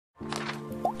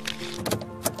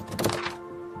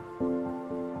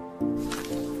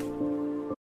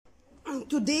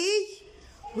today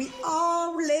we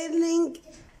are learning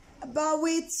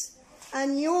about a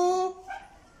new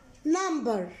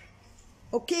number.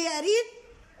 Okay, Arin?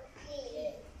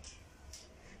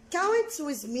 Count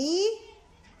with me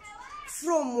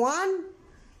from 1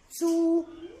 to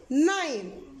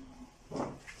 9.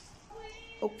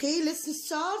 Okay, let's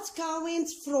start. Count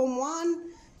from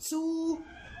 1 to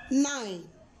 9.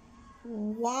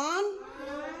 1,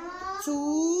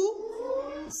 2,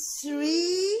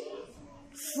 3,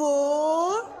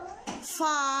 4,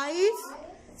 5,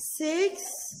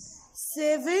 6,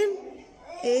 7,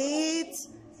 8,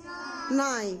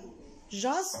 9.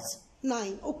 Just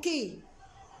 9. Okay.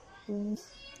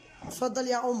 اتفضل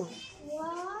يا عمر.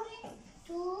 1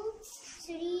 2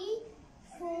 3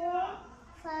 4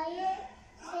 5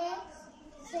 6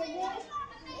 7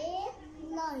 8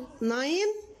 9. 9.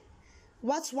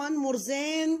 What's 1 more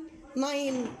than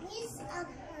 9?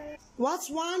 What's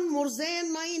 1 more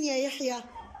than 9 يا يحيى؟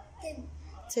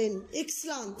 10.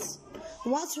 Excellent.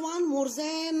 What's 1 more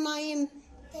than 9?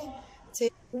 10.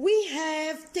 We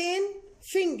have 10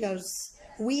 fingers.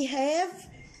 We have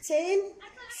 10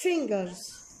 fingers.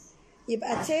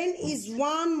 يبقى 10 is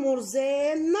 1 more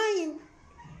than 9.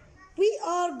 We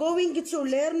are going to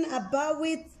learn about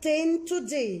 10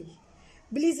 today.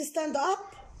 Please stand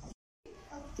up.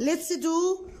 Let's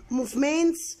do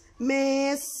movements,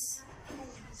 mass.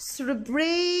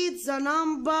 Celebrate the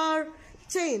number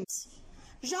 10.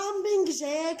 Jumping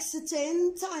jacks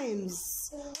 10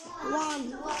 times.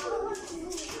 1.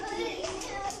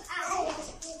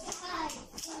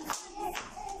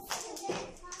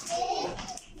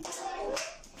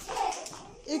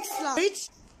 Excellent.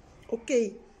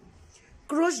 Okay.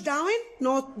 Crouch down.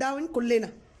 Not down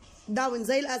كلنا. Down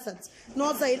زي الأسد.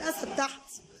 Not زي الأسد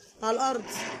تحت على الأرض.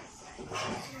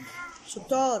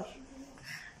 شطار.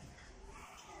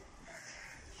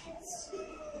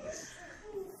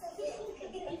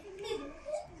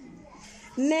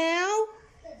 Now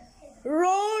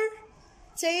roar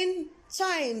 10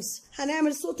 times.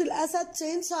 هنعمل صوت الأسد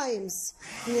 10 times.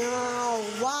 Now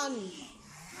 1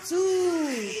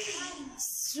 2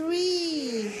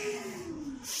 3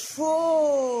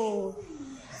 4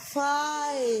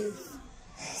 5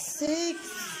 6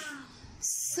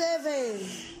 7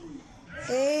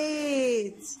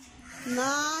 8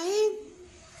 9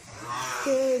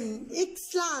 10.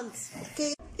 Excellent.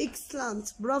 Okay,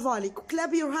 excellent. برافو عليك.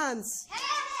 Clap your hands.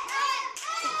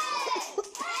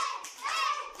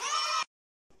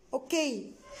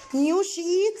 Okay, new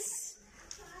sheets.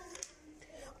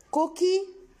 Cookie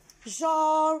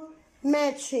jar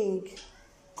matching.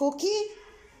 Cookie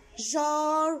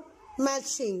jar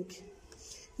matching.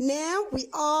 Now we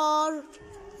are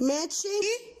matching.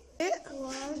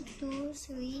 1 2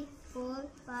 3 4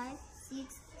 5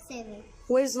 6 7.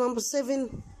 Where's number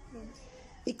 7?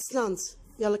 Excellent.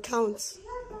 Yalla count.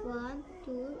 1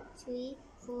 2 3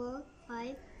 4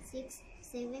 5 6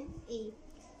 7 8.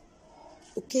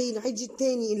 اوكي نعيد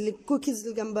التاني اللي الكوكيز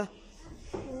اللي جنبها.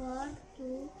 1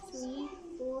 2 3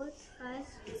 4 5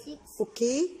 6.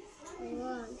 اوكي.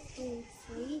 1 2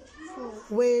 3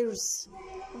 4. Where's?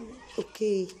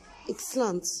 Okay.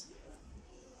 Excellent.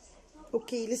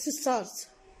 Okay, let's start.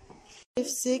 5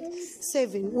 6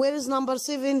 7. Where is number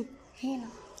 7? هنا.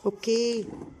 Okay.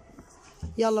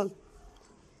 يلا.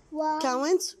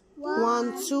 Count.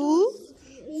 1 2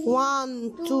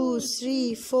 1 2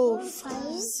 3 4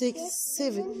 5 6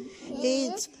 7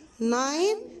 8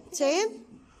 9 10.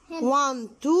 1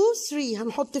 2 3.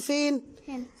 هنحط فين؟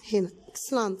 هنا. هنا.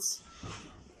 Excellent.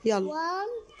 يلا. 1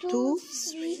 2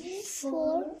 3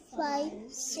 4 5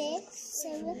 6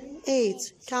 7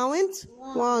 8. Count.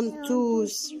 1 2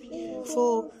 3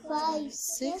 4 5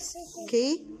 6.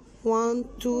 Okay. 1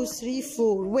 2 3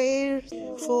 4. Where?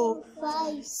 4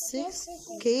 5 6.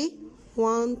 Okay.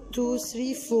 1 2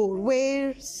 3 4.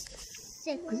 Where?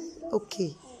 6.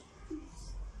 Okay.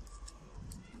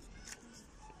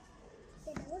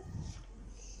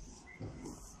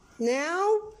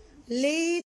 Now,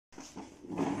 let's